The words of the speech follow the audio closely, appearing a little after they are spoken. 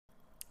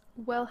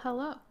Well,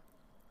 hello,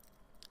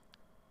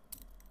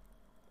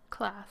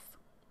 class.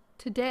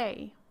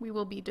 Today we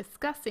will be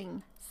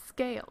discussing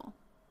scale.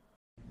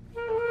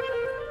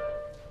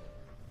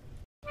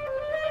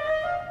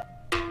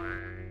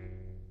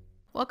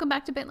 Welcome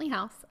back to Bentley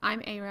House.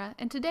 I'm Ara,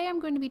 and today I'm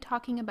going to be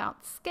talking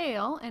about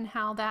scale and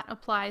how that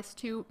applies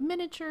to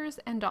miniatures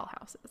and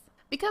dollhouses.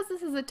 Because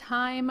this is a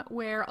time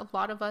where a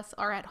lot of us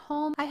are at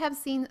home, I have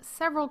seen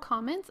several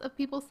comments of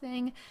people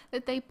saying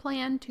that they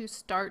plan to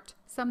start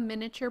some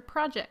miniature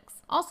projects.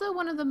 Also,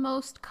 one of the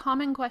most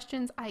common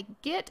questions I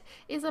get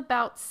is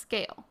about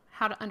scale.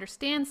 How to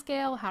understand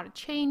scale, how to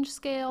change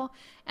scale,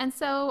 and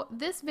so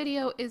this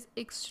video is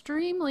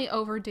extremely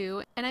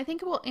overdue, and I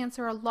think it will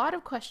answer a lot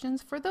of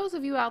questions for those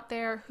of you out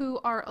there who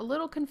are a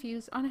little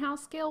confused on how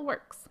scale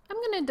works. I'm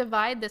going to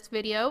divide this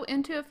video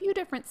into a few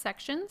different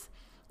sections,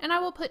 and I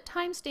will put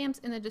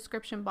timestamps in the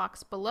description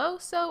box below,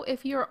 so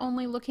if you're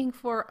only looking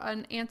for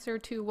an answer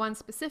to one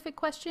specific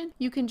question,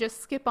 you can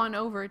just skip on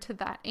over to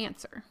that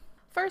answer.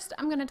 First,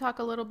 I'm going to talk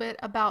a little bit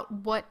about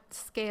what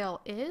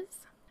scale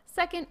is.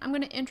 Second, I'm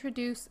going to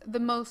introduce the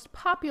most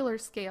popular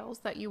scales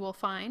that you will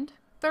find.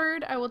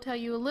 Third, I will tell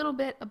you a little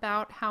bit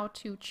about how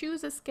to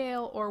choose a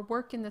scale or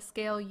work in the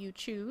scale you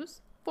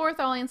choose. Fourth,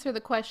 I'll answer the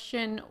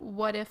question,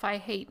 what if I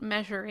hate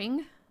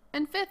measuring?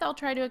 And fifth, I'll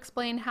try to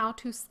explain how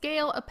to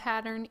scale a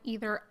pattern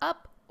either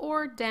up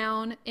or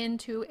down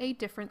into a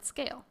different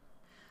scale.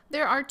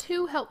 There are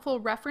two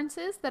helpful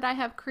references that I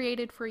have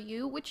created for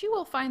you, which you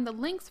will find the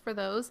links for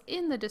those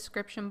in the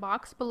description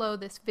box below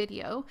this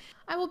video.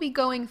 I will be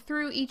going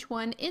through each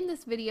one in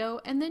this video,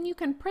 and then you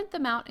can print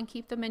them out and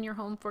keep them in your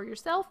home for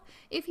yourself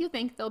if you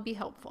think they'll be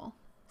helpful.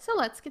 So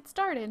let's get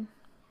started.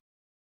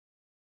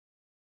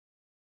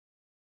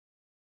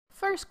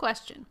 First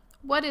question,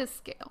 what is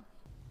scale?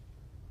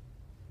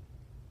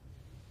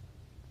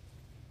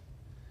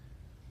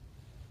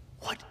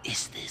 What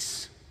is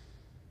this?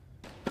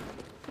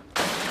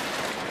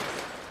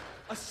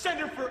 A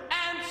center for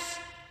ants?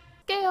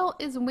 Scale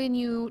is when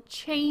you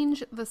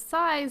change the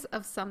size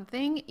of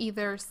something,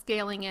 either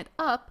scaling it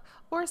up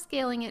or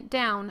scaling it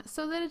down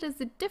so that it is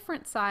a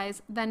different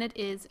size than it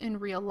is in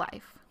real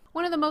life.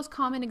 One of the most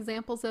common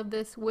examples of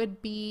this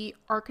would be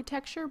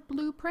architecture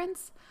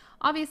blueprints.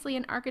 Obviously,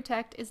 an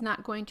architect is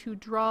not going to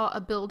draw a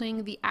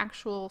building the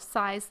actual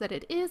size that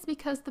it is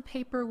because the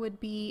paper would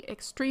be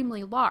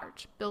extremely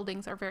large.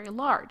 Buildings are very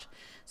large.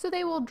 So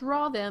they will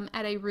draw them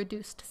at a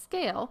reduced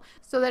scale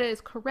so that it is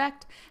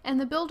correct and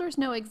the builders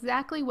know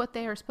exactly what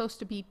they are supposed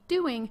to be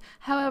doing.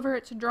 However,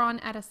 it's drawn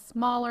at a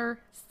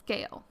smaller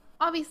scale.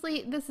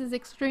 Obviously, this is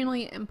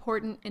extremely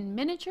important in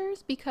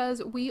miniatures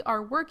because we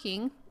are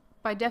working,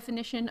 by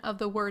definition of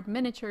the word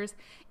miniatures,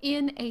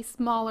 in a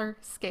smaller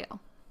scale.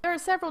 There are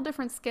several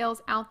different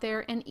scales out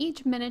there, and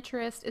each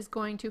miniaturist is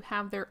going to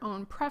have their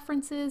own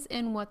preferences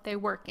in what they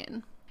work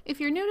in.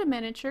 If you're new to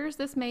miniatures,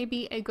 this may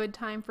be a good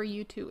time for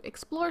you to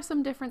explore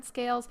some different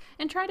scales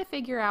and try to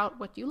figure out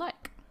what you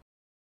like.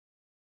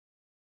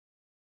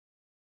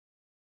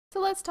 So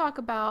let's talk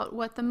about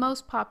what the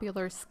most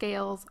popular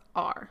scales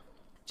are.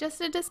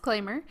 Just a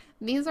disclaimer,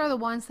 these are the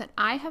ones that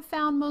I have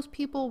found most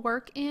people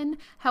work in.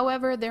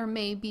 However, there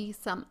may be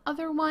some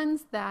other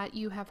ones that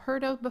you have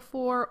heard of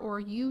before or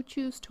you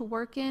choose to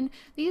work in.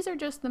 These are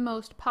just the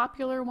most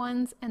popular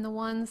ones and the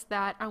ones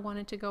that I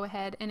wanted to go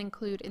ahead and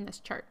include in this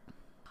chart.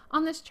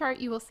 On this chart,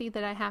 you will see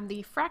that I have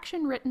the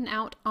fraction written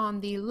out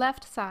on the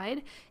left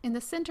side. In the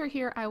center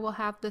here, I will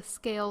have the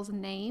scale's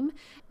name.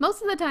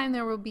 Most of the time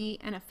there will be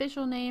an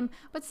official name,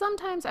 but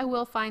sometimes I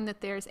will find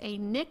that there's a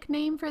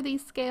nickname for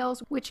these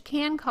scales, which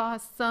can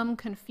cause some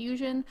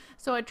confusion.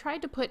 So I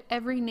tried to put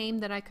every name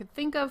that I could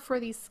think of for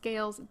these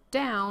scales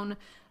down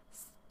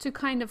to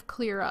kind of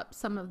clear up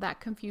some of that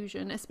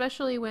confusion,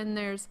 especially when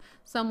there's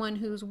someone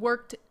who's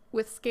worked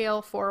with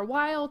scale for a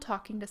while,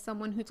 talking to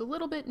someone who's a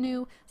little bit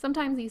new.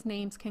 Sometimes these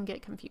names can get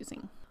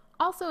confusing.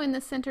 Also in the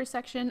center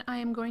section, I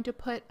am going to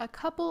put a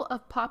couple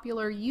of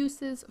popular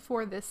uses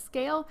for this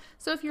scale,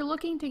 so if you're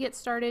looking to get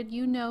started,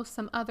 you know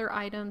some other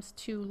items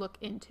to look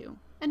into.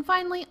 And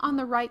finally, on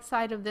the right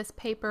side of this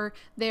paper,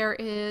 there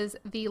is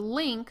the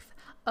length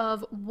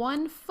of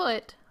 1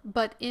 foot,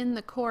 but in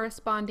the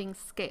corresponding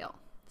scale.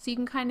 So you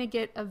can kind of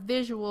get a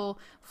visual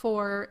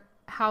for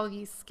how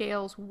these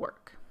scales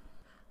work.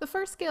 The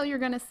first scale you're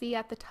going to see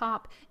at the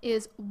top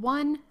is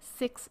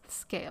 1/6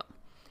 scale.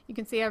 You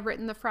can see I've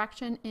written the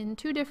fraction in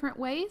two different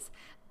ways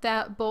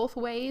that both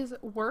ways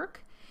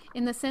work.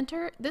 In the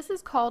center, this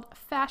is called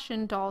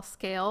fashion doll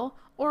scale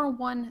or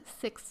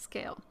 1/6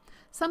 scale.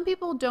 Some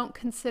people don't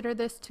consider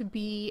this to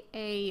be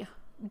a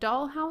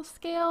dollhouse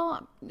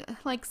scale.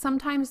 Like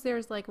sometimes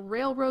there's like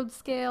railroad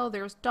scale,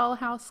 there's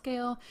dollhouse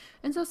scale,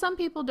 and so some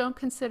people don't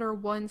consider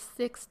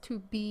 1/6 to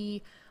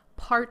be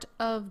part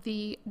of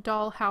the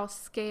dollhouse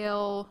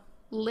scale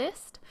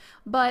list,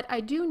 but I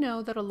do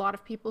know that a lot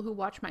of people who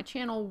watch my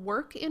channel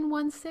work in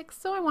 1/6,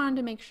 so I wanted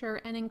to make sure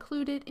and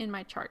include it in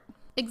my chart.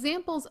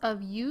 Examples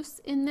of use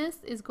in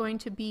this is going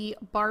to be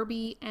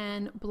Barbie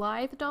and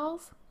Blythe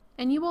dolls.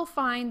 And you will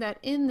find that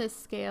in this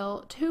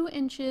scale, 2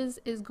 inches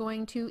is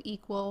going to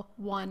equal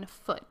 1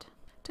 foot.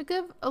 To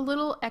give a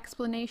little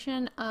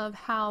explanation of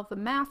how the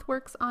math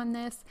works on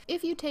this,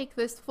 if you take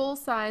this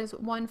full-size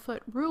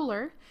 1-foot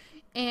ruler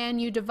and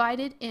you divide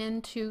it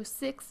into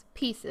 6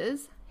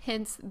 pieces,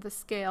 hence the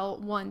scale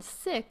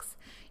 1/6,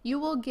 you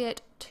will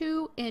get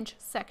 2-inch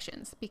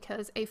sections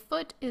because a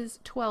foot is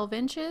 12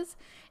 inches,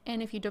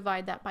 and if you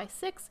divide that by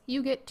 6,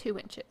 you get 2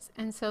 inches.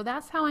 And so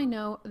that's how I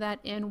know that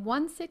in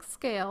 1/6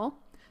 scale,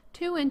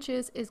 2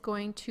 inches is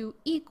going to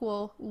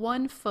equal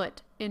 1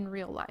 foot in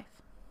real life.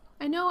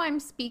 I know I'm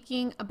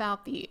speaking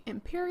about the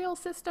imperial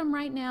system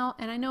right now,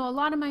 and I know a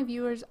lot of my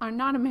viewers are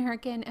not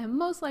American and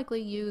most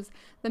likely use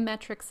the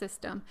metric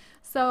system.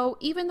 So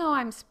even though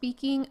I'm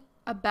speaking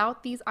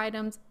about these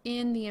items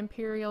in the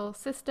imperial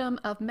system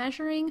of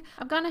measuring,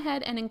 I've gone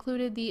ahead and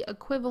included the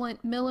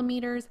equivalent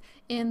millimeters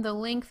in the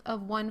length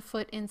of 1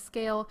 foot in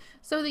scale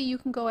so that you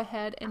can go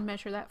ahead and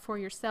measure that for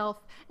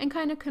yourself and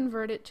kind of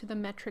convert it to the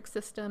metric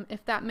system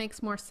if that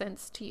makes more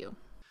sense to you.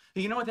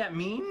 You know what that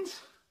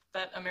means?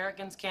 That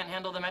Americans can't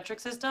handle the metric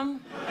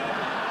system?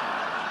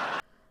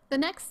 The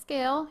next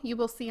scale you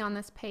will see on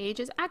this page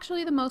is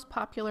actually the most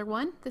popular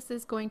one. This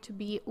is going to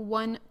be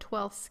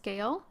 1/12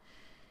 scale.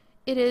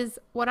 It is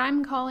what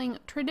I'm calling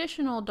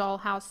traditional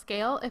dollhouse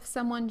scale. If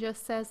someone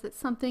just says that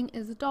something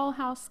is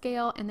dollhouse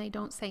scale and they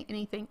don't say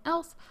anything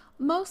else,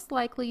 most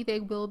likely they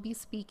will be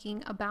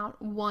speaking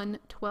about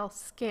 1/12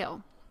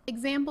 scale.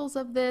 Examples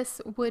of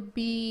this would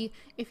be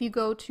if you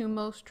go to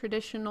most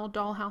traditional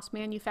dollhouse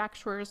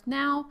manufacturers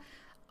now,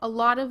 a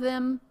lot of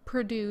them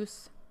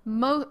produce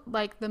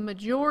like the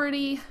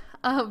majority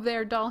of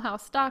their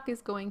dollhouse stock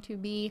is going to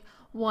be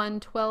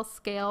 1/12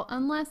 scale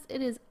unless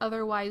it is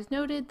otherwise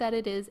noted that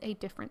it is a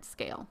different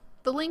scale.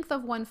 The length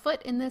of 1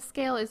 foot in this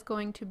scale is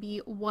going to be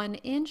 1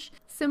 inch.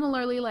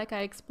 Similarly, like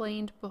I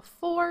explained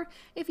before,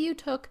 if you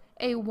took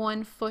a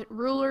 1-foot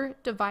ruler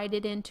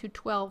divided into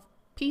 12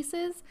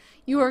 pieces,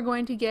 you are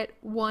going to get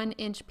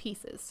 1-inch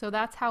pieces. So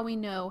that's how we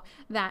know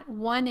that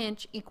 1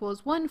 inch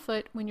equals 1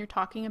 foot when you're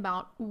talking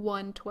about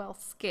 1/12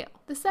 scale.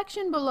 The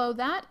section below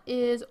that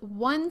is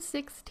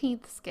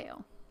 1/16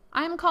 scale.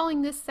 I'm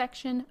calling this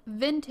section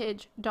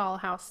vintage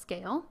dollhouse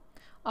scale,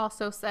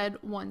 also said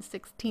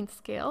 1/16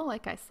 scale,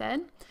 like I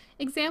said.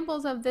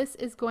 Examples of this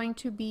is going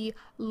to be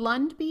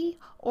Lundby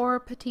or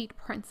Petite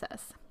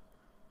Princess.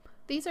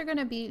 These are going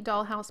to be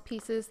dollhouse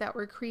pieces that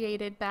were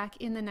created back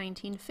in the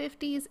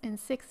 1950s and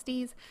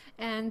 60s,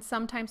 and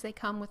sometimes they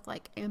come with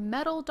like a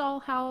metal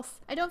dollhouse.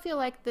 I don't feel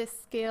like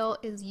this scale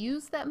is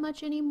used that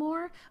much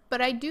anymore,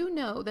 but I do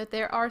know that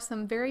there are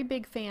some very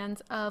big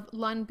fans of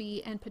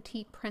Lundby and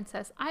Petite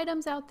Princess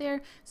items out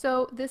there,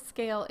 so this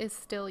scale is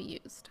still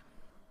used.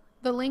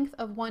 The length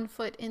of 1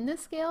 foot in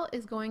this scale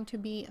is going to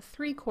be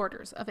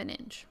 3/4 of an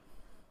inch.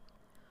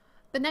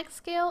 The next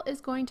scale is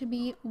going to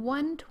be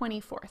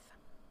 1/24.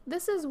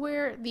 This is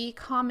where the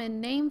common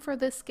name for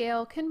this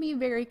scale can be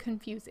very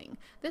confusing.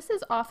 This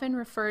is often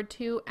referred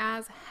to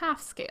as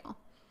half scale.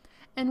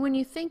 And when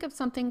you think of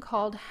something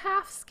called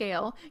half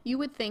scale, you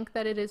would think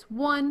that it is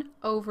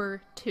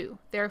 1/2.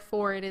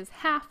 Therefore, it is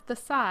half the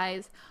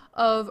size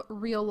of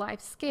real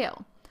life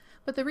scale.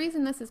 But the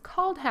reason this is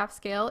called half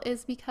scale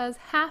is because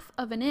half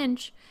of an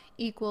inch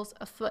equals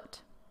a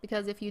foot.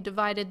 Because if you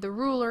divided the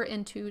ruler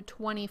into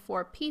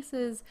 24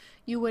 pieces,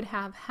 you would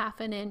have half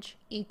an inch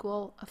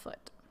equal a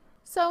foot.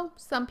 So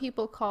some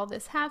people call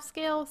this half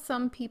scale,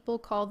 some people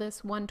call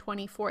this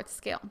 1/24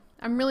 scale.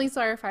 I'm really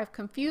sorry if I've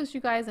confused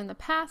you guys in the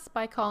past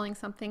by calling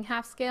something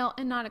half scale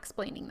and not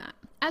explaining that.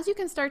 As you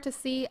can start to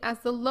see,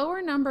 as the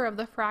lower number of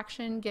the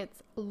fraction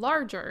gets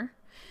larger,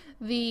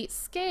 the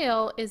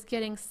scale is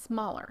getting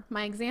smaller.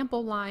 My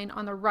example line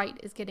on the right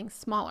is getting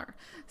smaller.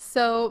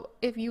 So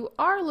if you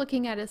are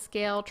looking at a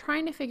scale,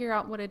 trying to figure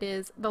out what it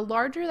is, the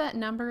larger that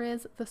number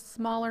is, the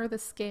smaller the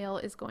scale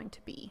is going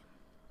to be.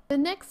 The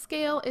next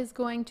scale is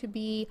going to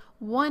be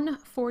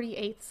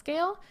 1/48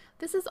 scale.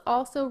 This is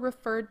also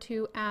referred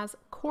to as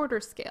quarter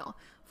scale.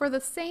 For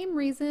the same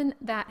reason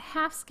that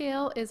half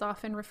scale is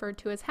often referred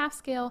to as half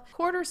scale,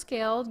 quarter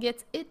scale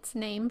gets its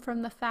name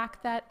from the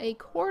fact that a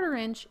 1/4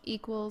 inch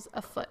equals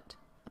a foot.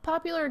 A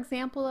popular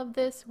example of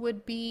this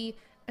would be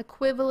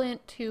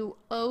equivalent to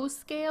O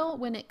scale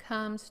when it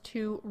comes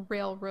to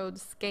railroad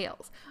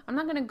scales. I'm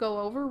not going to go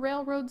over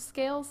railroad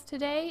scales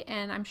today,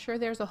 and I'm sure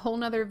there's a whole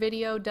nother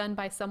video done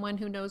by someone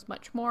who knows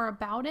much more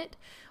about it,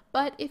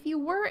 but if you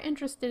were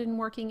interested in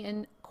working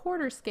in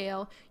quarter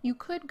scale, you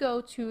could go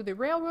to the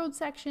railroad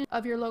section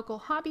of your local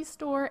hobby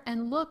store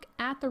and look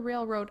at the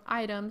railroad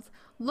items,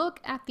 look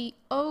at the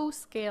O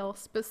scale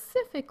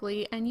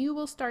specifically, and you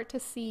will start to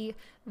see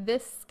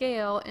this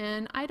scale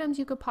and items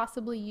you could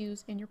possibly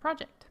use in your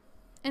project.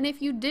 And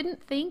if you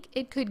didn't think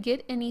it could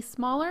get any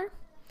smaller,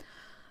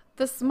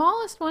 the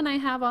smallest one I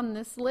have on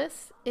this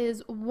list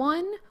is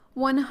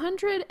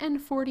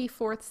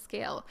 1/144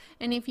 scale.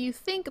 And if you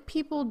think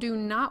people do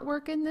not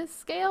work in this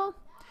scale,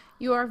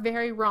 you are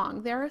very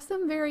wrong. There are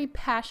some very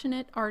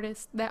passionate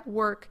artists that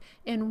work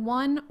in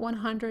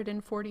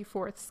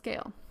 1/144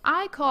 scale.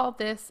 I call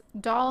this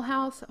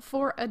dollhouse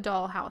for a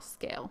dollhouse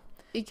scale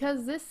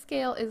because this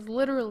scale is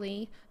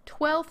literally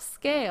 12th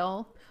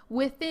scale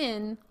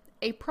within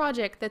a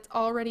project that's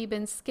already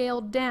been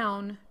scaled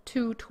down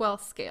to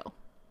 12th scale.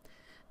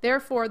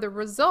 Therefore, the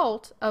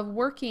result of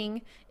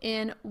working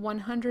in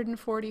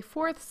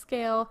 144th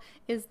scale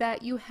is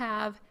that you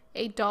have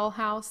a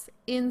dollhouse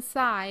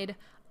inside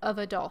of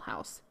a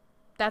dollhouse.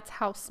 That's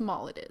how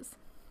small it is.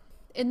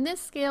 In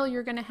this scale,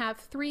 you're going to have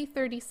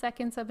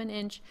 3/32 of an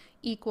inch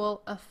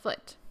equal a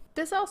foot.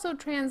 This also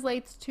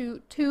translates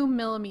to 2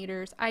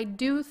 millimeters. I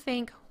do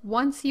think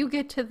once you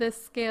get to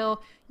this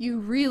scale, you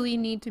really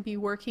need to be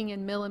working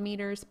in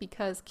millimeters,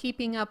 because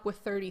keeping up with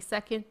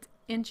 32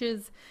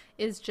 inches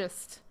is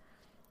just,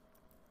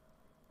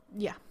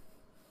 yeah.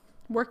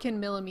 Work in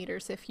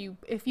millimeters if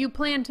you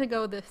plan to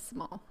go this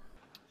small.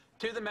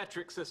 To the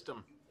metric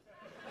system.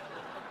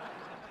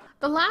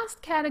 The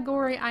last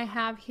category I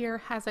have here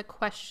has a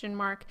question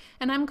mark,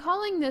 and I'm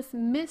calling this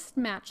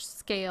mismatch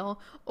scale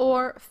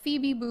or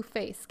Phoebe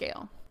Buffay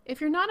scale. If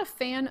you're not a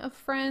fan of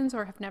Friends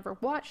or have never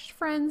watched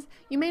Friends,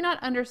 you may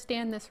not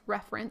understand this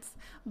reference,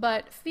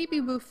 but Phoebe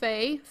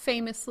Buffay,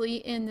 famously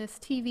in this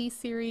TV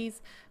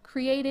series,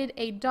 created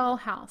a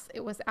dollhouse.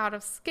 It was out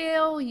of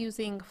scale,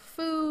 using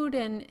food,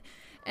 and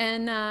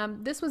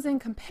this was in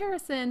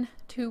comparison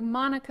to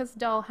Monica's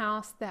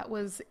dollhouse that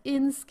was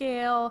in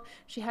scale.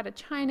 She had a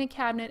china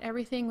cabinet,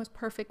 everything was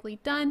perfectly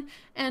done,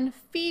 and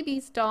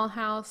Phoebe's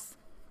dollhouse,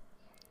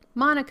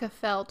 Monica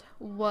felt,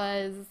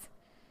 was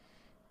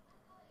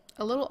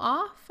a little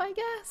off, I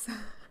guess.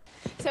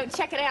 So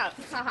check it out.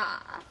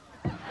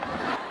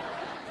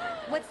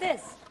 What's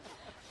this?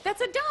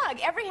 That's a dog.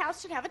 Every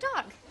house should have a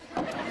dog.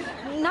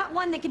 Not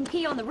one that can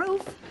pee on the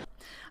roof.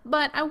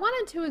 But I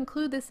wanted to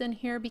include this in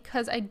here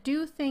because I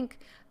do think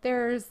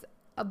there's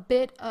a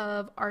bit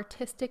of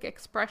artistic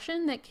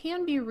expression that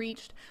can be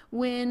reached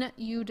when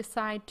you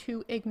decide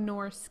to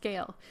ignore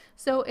scale.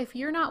 So if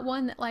you're not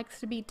one that likes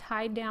to be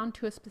tied down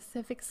to a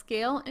specific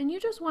scale and you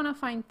just want to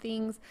find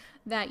things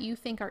that you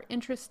think are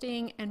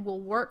interesting and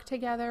will work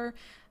together,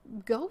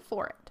 go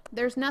for it.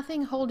 There's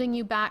nothing holding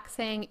you back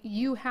saying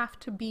you have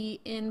to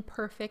be in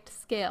perfect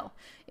scale.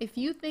 If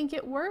you think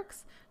it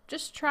works,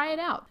 just try it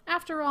out.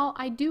 After all,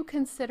 I do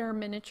consider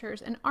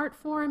miniatures an art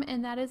form,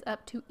 and that is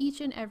up to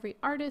each and every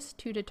artist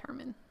to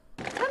determine.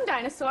 Come,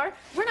 dinosaur.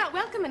 We're not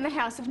welcome in the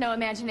house of no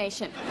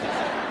imagination.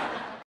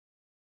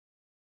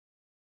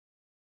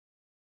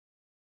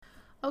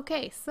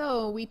 Okay,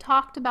 so we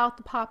talked about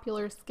the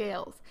popular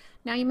scales.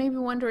 Now you may be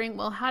wondering,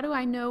 well, how do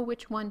I know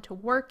which one to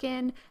work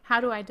in?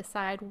 How do I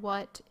decide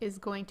what is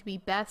going to be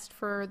best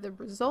for the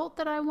result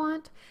that I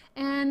want?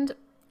 And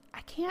I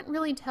can't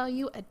really tell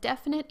you a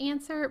definite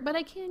answer, but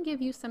I can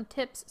give you some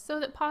tips so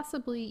that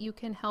possibly you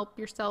can help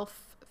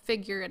yourself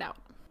figure it out.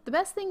 The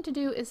best thing to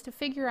do is to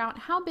figure out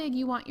how big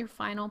you want your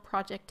final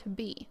project to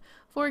be.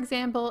 For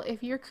example,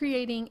 if you're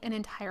creating an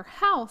entire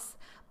house,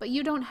 but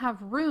you don't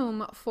have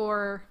room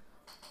for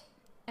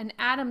an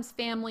Addams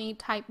Family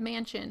type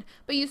mansion,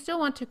 but you still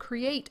want to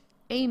create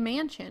a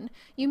mansion,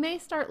 you may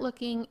start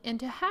looking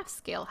into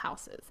half-scale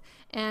houses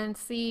and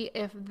see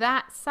if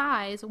that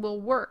size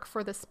will work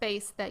for the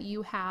space that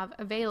you have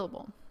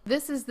available.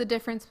 This is the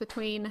difference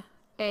between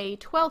a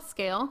 12th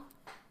scale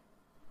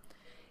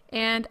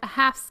and a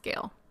half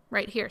scale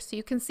right here. So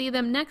you can see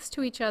them next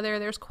to each other.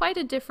 There's quite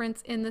a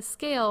difference in the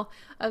scale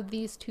of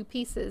these two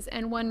pieces,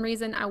 and one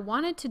reason I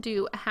wanted to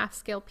do a half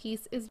scale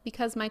piece is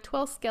because my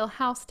 12th scale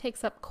house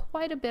takes up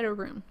quite a bit of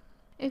room.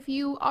 If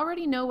you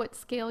already know what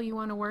scale you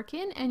want to work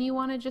in and you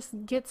want to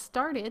just get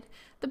started,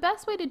 the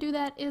best way to do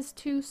that is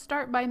to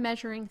start by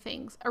measuring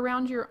things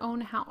around your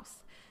own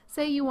house.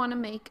 Say you want to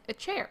make a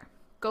chair.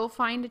 Go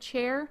find a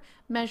chair,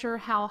 measure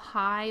how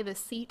high the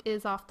seat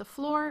is off the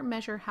floor,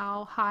 measure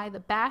how high the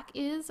back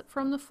is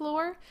from the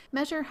floor,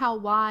 measure how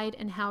wide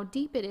and how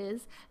deep it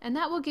is, and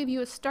that will give you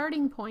a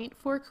starting point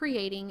for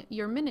creating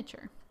your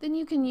miniature. Then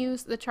you can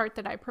use the chart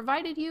that I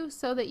provided you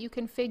so that you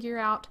can figure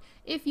out,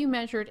 if you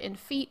measured in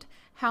feet,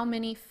 how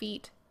many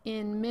feet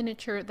in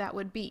miniature that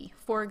would be.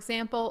 For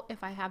example,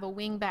 if I have a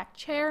wingback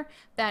chair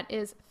that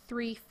is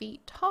 3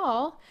 feet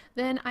tall,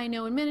 then I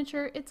know in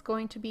miniature it's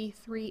going to be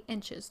 3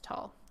 inches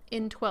tall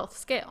in 12th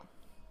scale.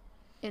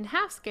 In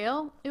half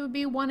scale, it would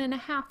be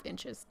 1.5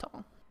 inches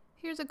tall.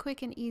 Here's a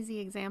quick and easy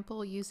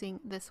example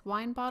using this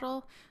wine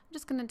bottle. I'm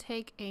just going to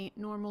take a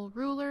normal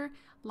ruler,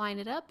 line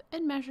it up,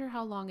 and measure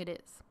how long it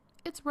is.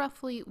 It's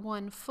roughly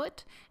 1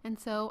 foot, and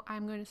so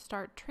I'm going to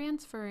start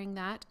transferring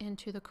that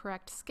into the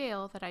correct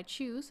scale that I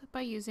choose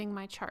by using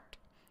my chart.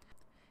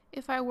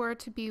 If I were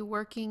to be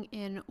working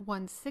in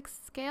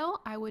 1/6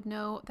 scale, I would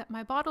know that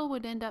my bottle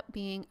would end up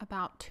being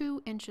about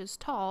 2 inches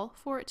tall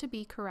for it to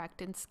be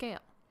correct in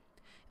scale.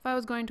 If I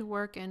was going to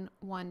work in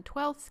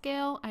 1/12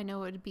 scale, I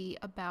know it would be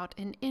about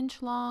 1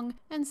 inch long,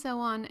 and so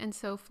on and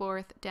so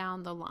forth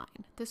down the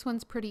line. This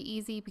one's pretty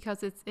easy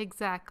because it's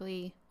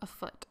exactly a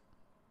foot.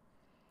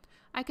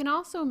 I can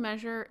also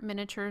measure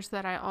miniatures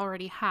that I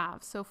already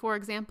have. So for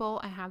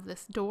example, I have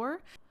this door.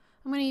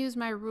 I'm going to use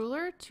my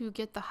ruler to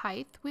get the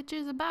height, which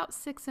is about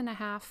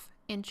 6.5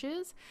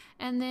 inches.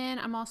 And then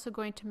I'm also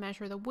going to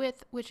measure the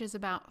width, which is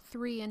about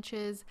 3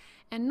 inches.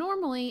 And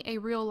normally a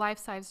real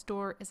life-size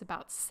door is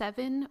about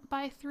 7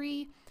 by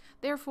 3.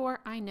 Therefore,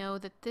 I know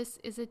that this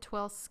is a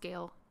 12th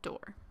scale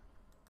door.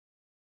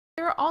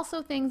 There are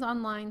also things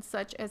online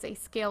such as a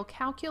scale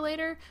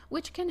calculator,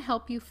 which can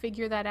help you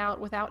figure that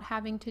out without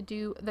having to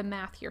do the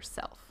math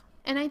yourself.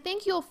 And I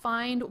think you'll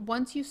find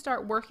once you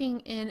start working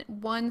in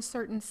one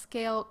certain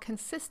scale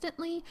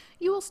consistently,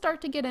 you will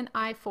start to get an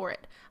eye for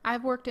it.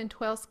 I've worked in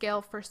 12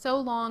 scale for so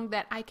long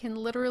that I can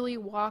literally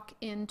walk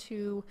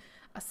into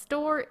a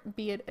store,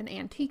 be it an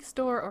antique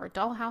store or a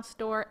dollhouse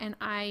store, and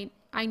I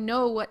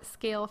know what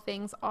scale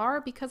things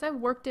are because I've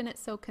worked in it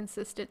so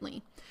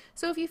consistently.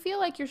 So if you feel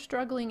like you're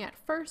struggling at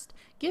first,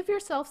 give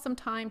yourself some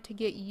time to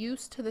get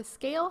used to the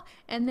scale,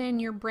 and then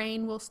your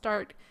brain will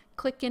start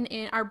clicking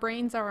in. Our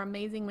brains are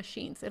amazing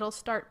machines. It'll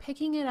start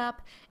picking it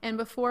up, and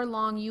before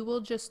long you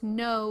will just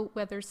know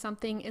whether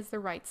something is the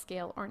right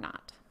scale or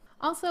not.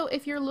 Also,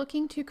 if you're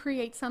looking to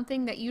create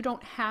something that you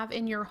don't have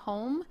in your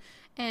home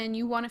and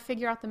you want to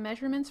figure out the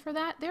measurements for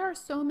that, there are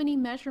so many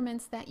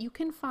measurements that you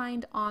can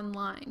find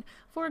online.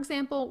 For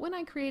example, when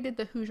I created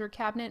the Hoosier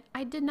cabinet,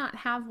 I did not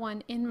have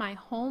one in my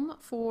home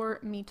for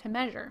me to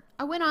measure.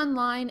 I went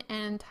online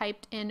and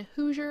typed in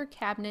Hoosier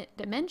cabinet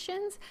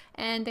dimensions,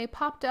 and they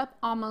popped up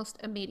almost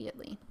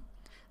immediately.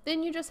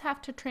 Then you just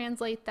have to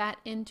translate that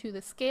into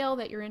the scale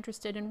that you're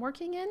interested in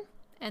working in,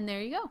 and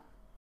there you go.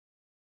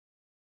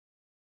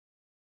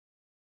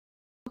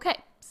 Okay,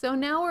 so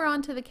now we're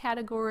on to the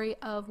category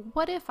of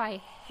what if I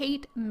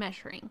hate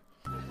measuring?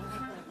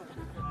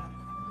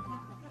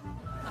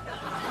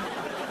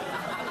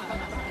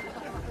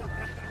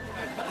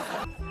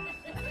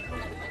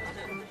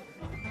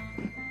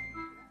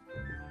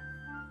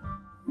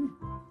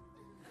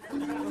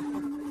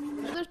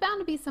 There's bound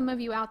to be some of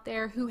you out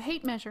there who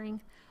hate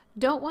measuring,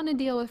 don't want to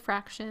deal with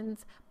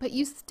fractions, but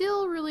you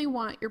still really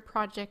want your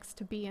projects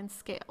to be in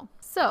scale.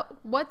 So,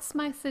 what's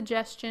my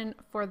suggestion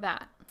for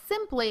that?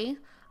 Simply,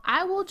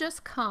 I will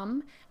just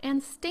come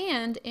and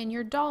stand in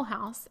your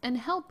dollhouse and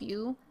help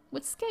you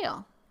with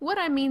scale. What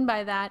I mean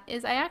by that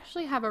is I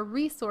actually have a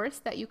resource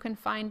that you can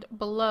find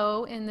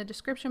below in the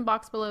description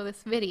box below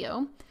this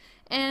video,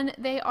 and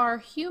they are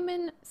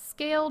human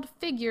scaled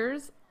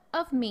figures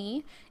of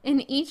me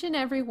in each and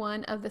every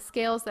one of the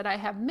scales that I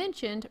have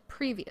mentioned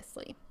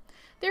previously.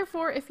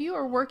 Therefore, if you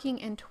are working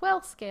in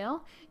 12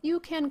 scale, you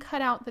can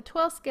cut out the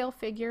 12 scale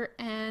figure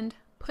and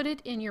put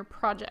it in your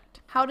project.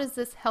 How does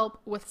this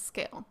help with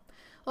scale?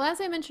 Well,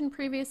 as I mentioned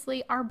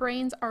previously, our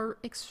brains are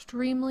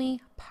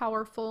extremely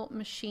powerful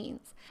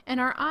machines, and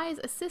our eyes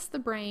assist the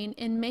brain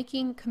in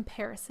making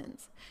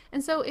comparisons.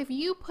 And so if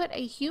you put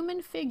a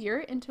human figure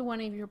into one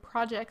of your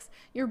projects,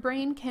 your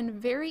brain can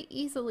very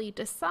easily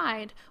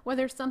decide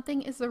whether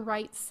something is the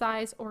right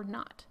size or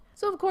not.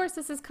 So of course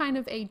this is kind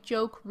of a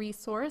joke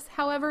resource,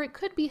 however it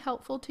could be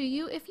helpful to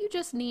you if you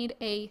just need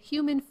a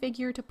human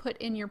figure to put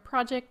in your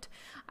project.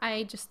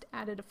 I just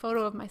added a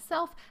photo of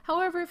myself.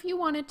 However, if you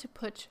wanted to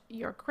put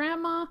your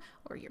grandma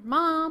or your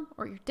mom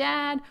or your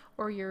dad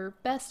or your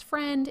best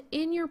friend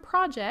in your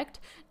project,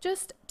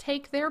 just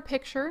take their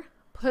picture,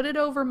 put it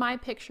over my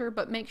picture,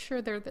 but make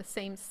sure they're the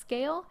same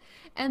scale,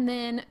 and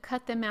then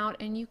cut them out,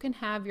 and you can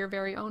have your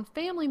very own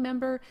family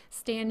member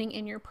standing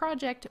in your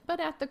project but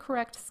at the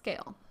correct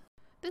scale.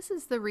 This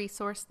is the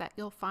resource that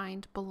you'll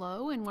find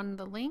below in one of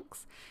the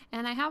links,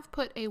 and I have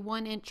put a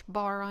 1-inch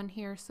bar on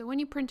here, so when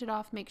you print it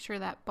off, make sure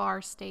that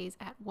bar stays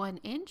at 1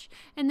 inch,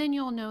 and then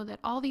you'll know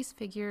that all these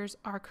figures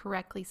are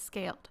correctly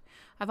scaled.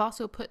 I've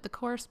also put the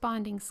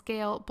corresponding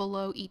scale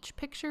below each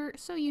picture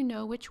so you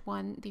know which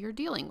one you're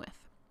dealing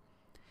with.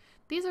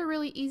 These are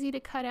really easy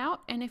to cut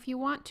out, and if you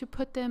want to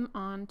put them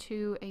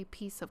onto a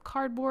piece of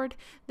cardboard,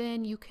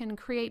 then you can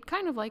create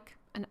kind of like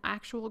an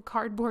actual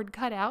cardboard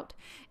cutout,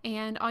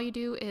 and all you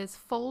do is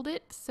fold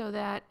it so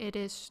that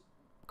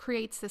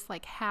creates this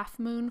like half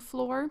moon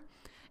floor,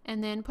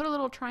 and then put a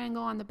little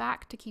triangle on the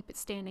back to keep it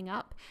standing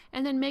up,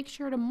 and then make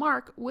sure to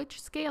mark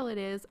which scale it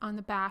is on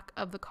the back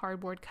of the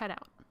cardboard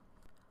cutout.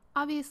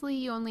 Obviously,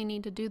 you only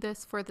need to do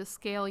this for the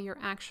scale you're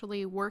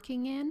actually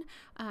working in.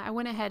 I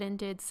went ahead and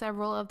did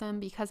several of them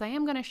because I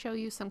am going to show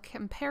you some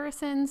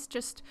comparisons,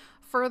 just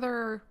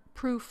further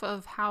proof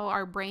of how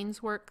our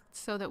brains work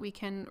so that we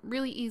can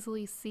really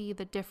easily see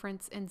the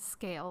difference in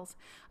scales.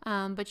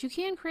 But you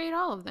can create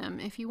all of them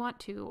if you want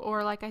to,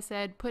 or like I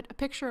said, put a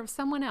picture of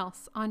someone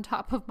else on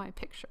top of my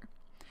picture.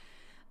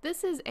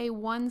 This is a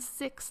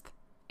 1/6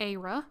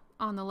 era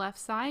on the left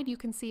side. You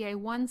can see a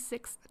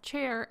 1/6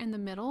 chair in the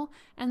middle,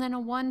 and then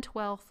a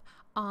 1/12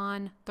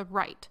 on the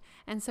right.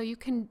 And so you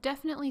can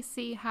definitely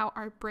see how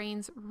our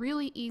brains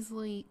really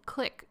easily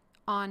click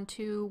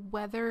onto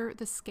whether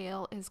the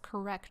scale is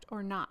correct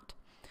or not.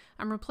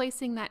 I'm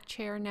replacing that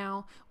chair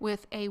now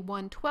with a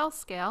 1/12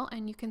 scale,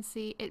 and you can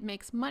see it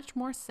makes much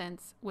more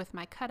sense with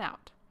my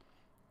cutout.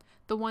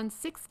 The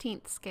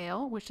 1/16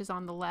 scale, which is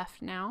on the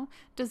left now,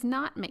 does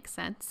not make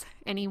sense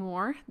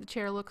anymore. The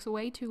chair looks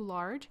way too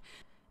large.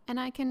 And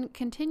I can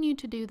continue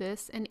to do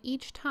this, and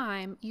each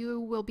time you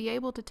will be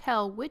able to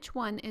tell which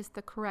one is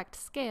the correct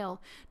scale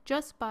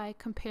just by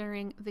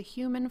comparing the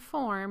human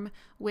form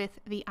with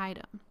the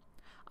item.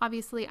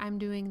 Obviously, I'm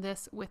doing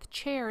this with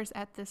chairs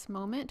at this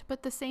moment,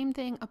 but the same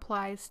thing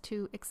applies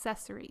to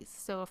accessories.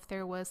 So if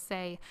there was,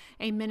 say,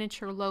 a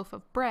miniature loaf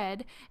of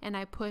bread and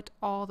I put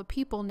all the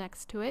people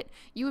next to it,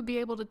 you would be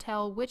able to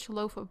tell which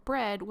loaf of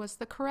bread was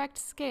the correct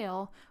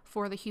scale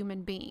for the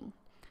human being.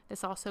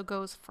 This also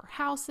goes for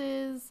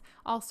houses,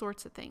 all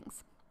sorts of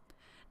things.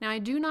 Now, I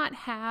do not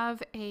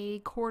have a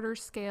quarter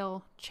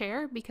scale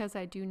chair because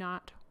I do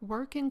not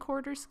work in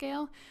quarter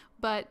scale,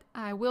 but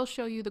I will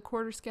show you the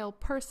quarter scale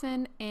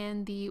person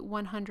and the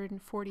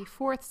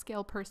 144th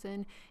scale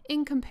person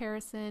in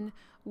comparison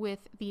with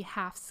the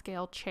half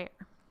scale chair.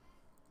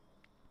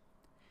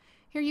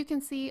 Here you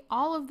can see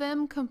all of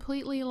them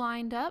completely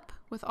lined up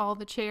with all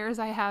the chairs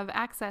I have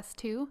access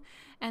to,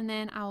 and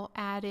then I'll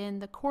add in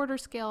the quarter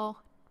scale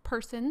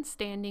person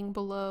standing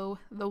below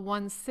the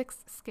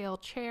 1/6 scale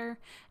chair,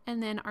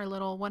 and then our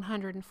little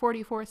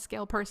 144th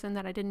scale person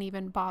that I didn't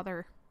even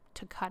bother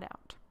to cut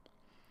out.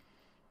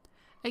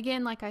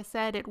 Again, like I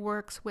said, it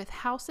works with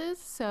houses.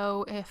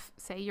 So if,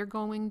 say, you're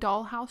going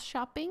dollhouse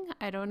shopping,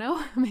 I don't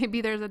know,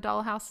 maybe there's a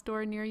dollhouse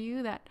store near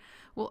you that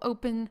will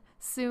open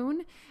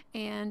soon,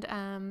 and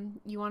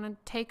you want to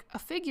take a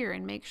figure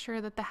and make sure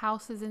that the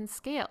house is in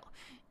scale.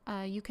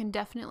 You can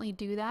definitely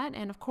do that.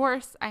 And of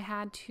course, I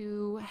had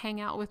to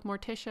hang out with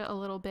Morticia a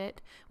little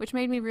bit, which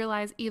made me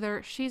realize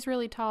either she's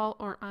really tall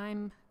or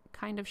I'm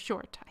kind of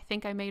short. I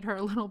think I made her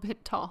a little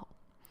bit tall.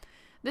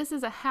 This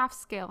is a half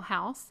scale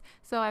house,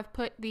 so I've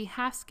put the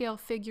half scale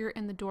figure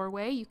in the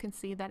doorway. You can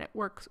see that it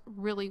works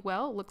really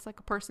well. It looks like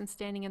a person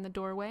standing in the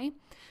doorway,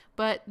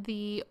 but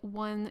the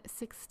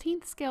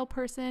 1/16 scale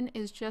person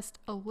is just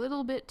a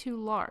little bit too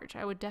large.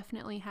 I would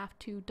definitely have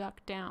to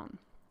duck down.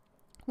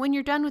 When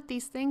you're done with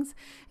these things,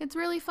 it's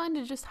really fun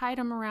to just hide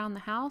them around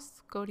the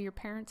house. Go to your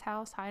parents'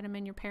 house, hide them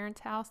in your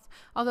parents' house,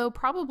 although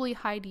probably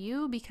hide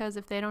you, because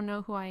if they don't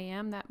know who I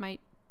am, that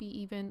might be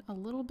even a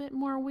little bit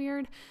more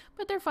weird,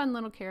 but they're fun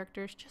little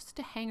characters just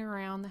to hang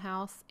around the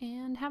house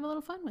and have a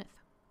little fun with.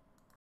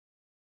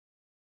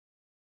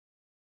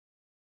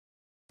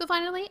 So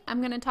finally,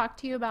 I'm going to talk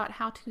to you about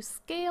how to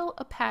scale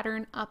a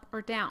pattern up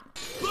or down.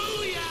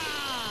 Booyah!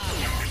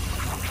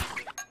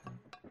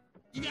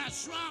 You got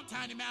strong,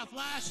 tiny mouth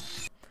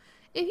flash.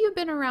 If you've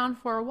been around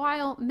for a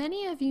while,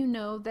 many of you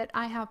know that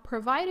I have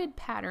provided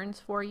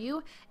patterns for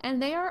you,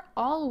 and they are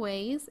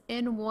always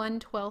in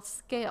 1/12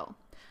 scale.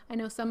 I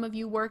know some of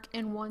you work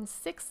in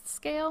 1/6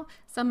 scale,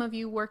 some of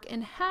you work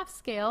in half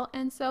scale,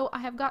 and so I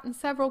have gotten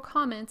several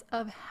comments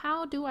of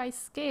how do I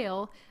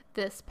scale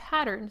this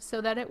pattern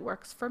so that it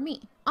works for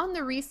me. On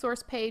the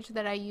resource page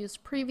that I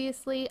used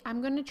previously,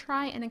 I'm going to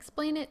try and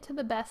explain it to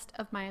the best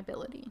of my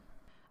ability.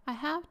 I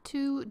have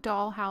two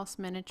dollhouse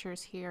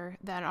miniatures here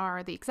that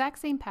are the exact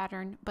same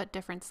pattern but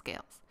different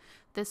scales.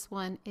 This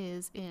one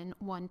is in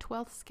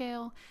 1/12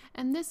 scale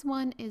and this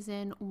one is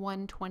in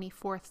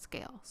 1/24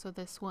 scale. So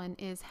this one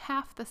is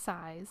half the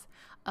size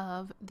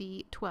of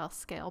the 12th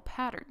scale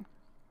pattern.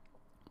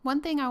 One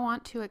thing I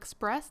want to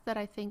express that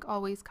I think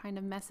always kind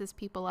of messes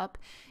people up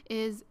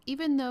is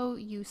even though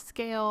you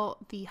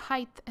scale the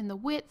height and the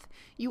width,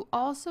 you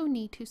also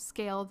need to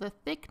scale the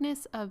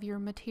thickness of your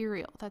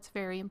material. That's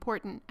very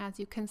important. As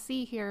you can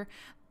see here,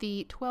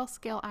 the 12th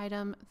scale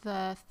item,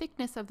 the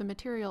thickness of the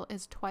material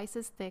is twice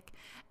as thick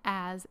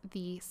as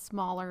the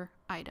smaller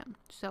item.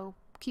 So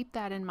keep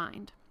that in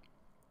mind.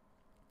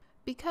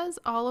 Because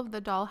all of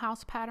the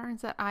dollhouse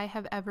patterns that I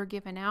have ever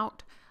given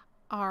out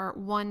are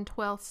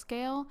 1/12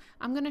 scale,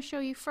 I'm going to show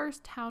you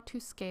first how to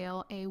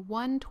scale a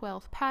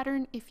 1/12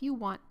 pattern if you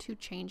want to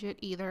change it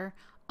either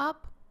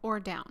up or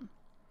down.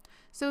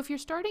 So if you're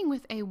starting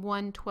with a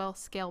 1/12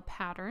 scale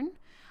pattern,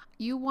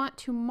 you want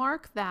to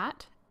mark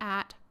that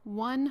at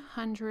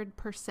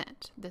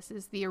 100%. This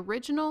is the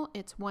original,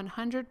 it's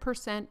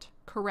 100%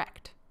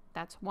 correct.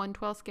 That's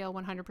 1/12 scale,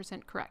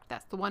 100% correct.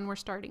 That's the one we're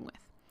starting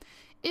with.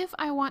 If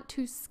I want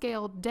to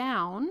scale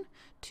down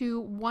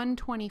to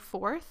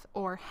 1/24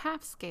 or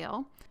half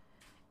scale,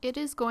 it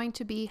is going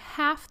to be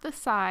half the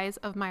size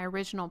of my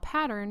original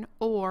pattern,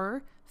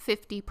 or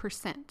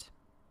 50%.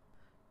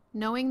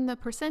 Knowing the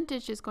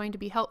percentage is going to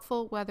be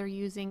helpful whether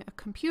using a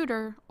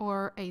computer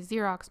or a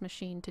Xerox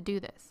machine to do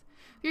this.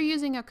 If you're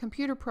using a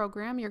computer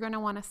program, you're going to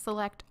want to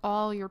select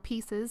all your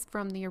pieces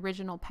from the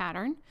original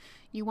pattern.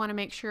 You want to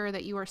make sure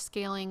that you are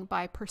scaling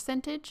by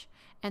percentage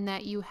and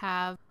that you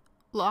have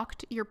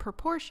locked your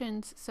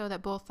proportions so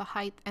that both the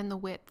height and the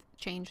width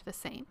change the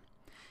same.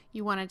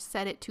 You want to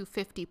set it to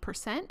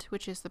 50%,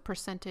 which is the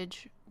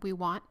percentage we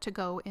want to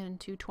go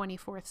into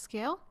 24th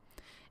scale.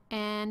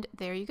 And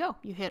there you go.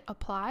 You hit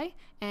apply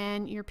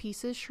and your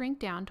pieces shrink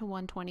down to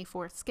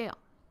 1/24th scale.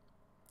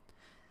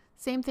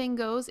 Same thing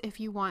goes if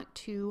you want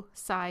to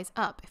size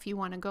up. If you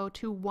want to go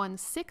to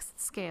 1/6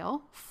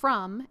 scale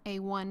from a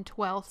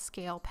 1/12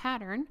 scale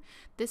pattern,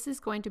 this is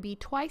going to be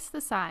twice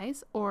the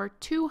size, or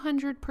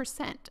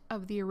 200%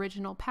 of the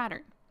original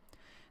pattern.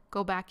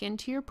 Go back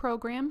into your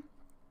program.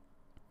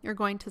 You're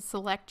going to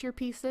select your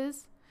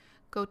pieces,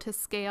 go to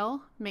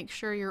scale, make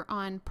sure you're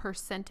on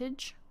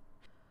percentage,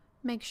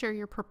 make sure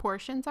your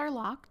proportions are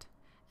locked,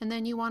 and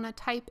then you want to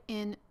type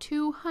in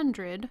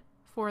 200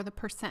 for the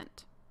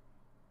percent.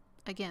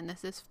 Again,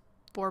 this is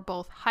for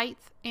both height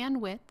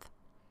and width.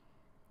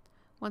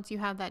 Once you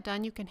have that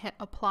done, you can hit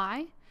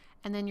apply,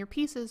 and then your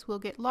pieces will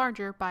get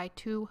larger by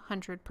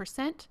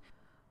 200%,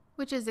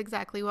 which is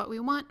exactly what we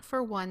want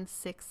for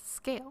 1/6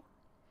 scale.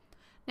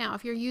 Now,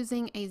 if you're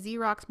using a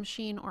Xerox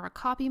machine or a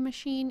copy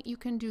machine, you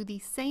can do the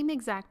same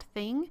exact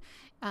thing.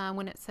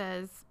 When it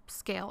says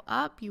scale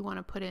up, you want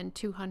to put in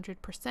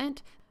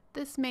 200%.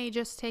 This may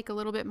just take a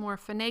little bit more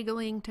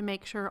finagling to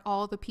make sure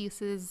all the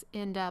pieces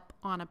end up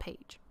on a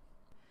page.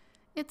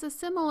 It's a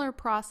similar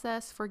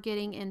process for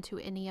getting into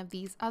any of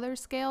these other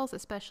scales,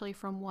 especially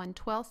from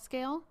 1/12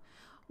 scale.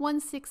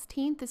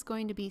 1/16 is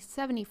going to be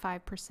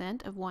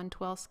 75% of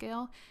 1/12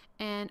 scale,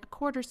 and a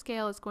quarter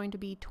scale is going to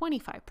be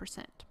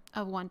 25%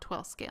 of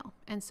 1/12 scale.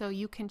 And so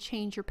you can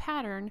change your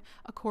pattern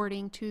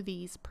according to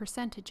these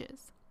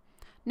percentages.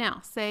 Now,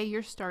 say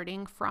you're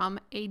starting from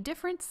a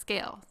different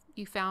scale.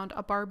 You found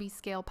a Barbie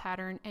scale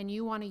pattern and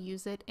you want to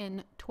use it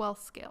in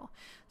 12th scale.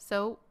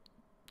 So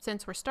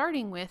since we're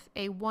starting with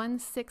a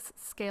 1/6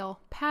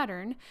 scale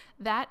pattern,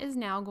 that is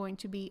now going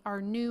to be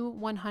our new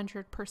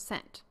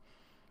 100%.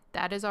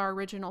 That is our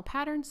original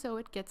pattern, so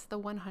it gets the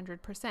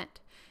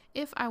 100%.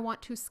 If I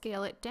want to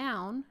scale it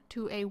down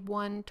to a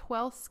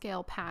 1/12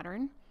 scale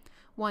pattern,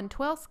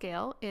 1/12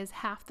 scale is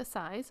half the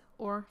size,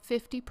 or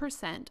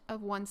 50%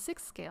 of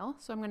 1/6 scale,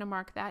 so I'm going to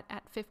mark that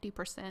at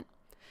 50%.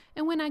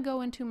 And when I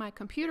go into my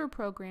computer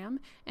program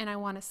and I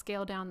want to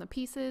scale down the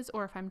pieces,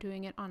 or if I'm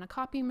doing it on a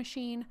copy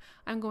machine,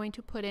 I'm going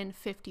to put in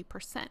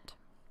 50%.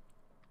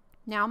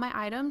 Now my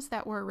items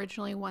that were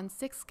originally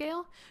 1/6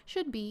 scale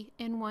should be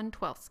in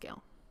 1/12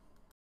 scale.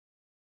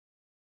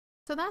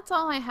 So that's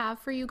all I have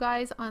for you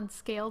guys on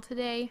scale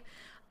today.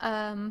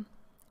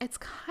 It's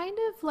kind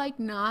of like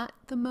not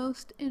the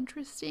most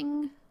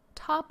interesting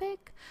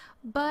topic,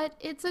 but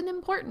it's an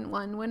important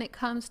one when it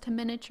comes to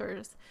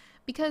miniatures.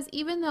 Because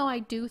even though I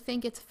do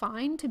think it's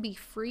fine to be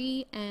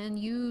free and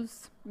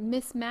use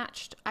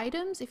mismatched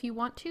items if you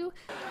want to,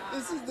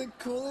 this is the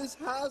coolest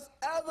house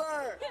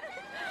ever!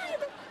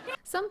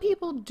 some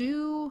people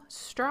do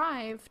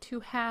strive to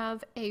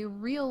have a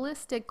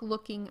realistic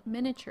looking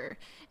miniature.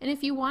 And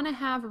if you want to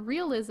have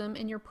realism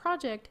in your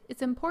project,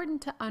 it's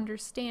important to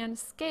understand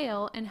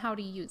scale and how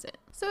to use it.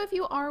 So if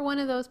you are one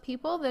of those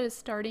people that is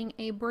starting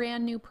a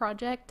brand new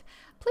project,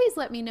 please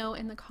let me know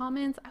in the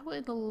comments. I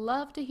would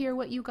love to hear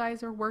what you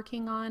guys are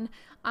working on.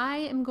 I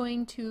am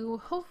going to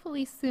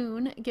hopefully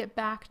soon get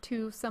back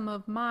to some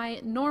of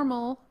my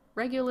normal,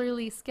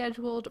 regularly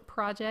scheduled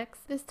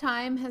projects. This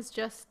time has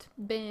just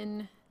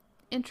been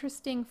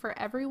interesting for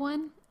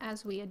everyone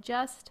as we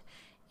adjust,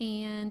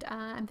 and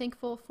I'm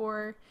thankful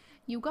for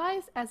you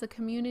guys as a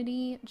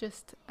community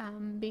just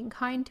being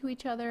kind to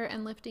each other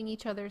and lifting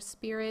each other's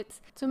spirits.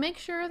 So make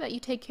sure that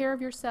you take care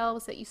of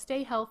yourselves, that you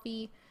stay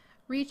healthy,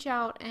 reach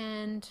out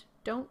and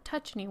don't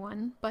touch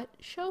anyone, but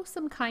show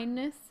some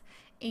kindness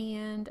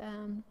and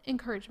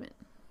encouragement.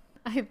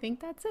 I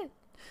think that's it.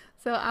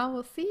 So I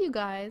will see you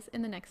guys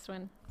in the next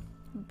one.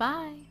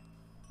 Bye.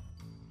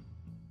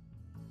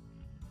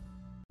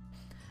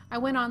 I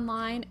went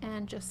online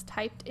and just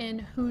typed in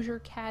Hoosier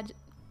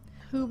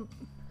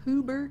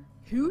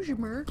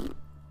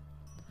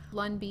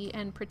Lundby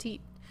and Petite.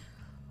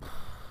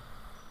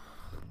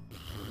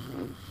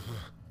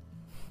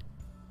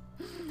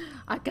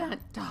 I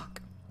can't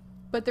talk.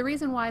 But the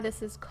reason why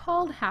this is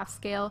called half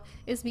scale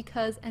is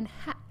because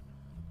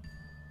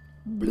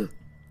Nope.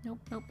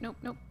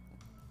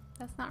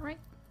 That's not right.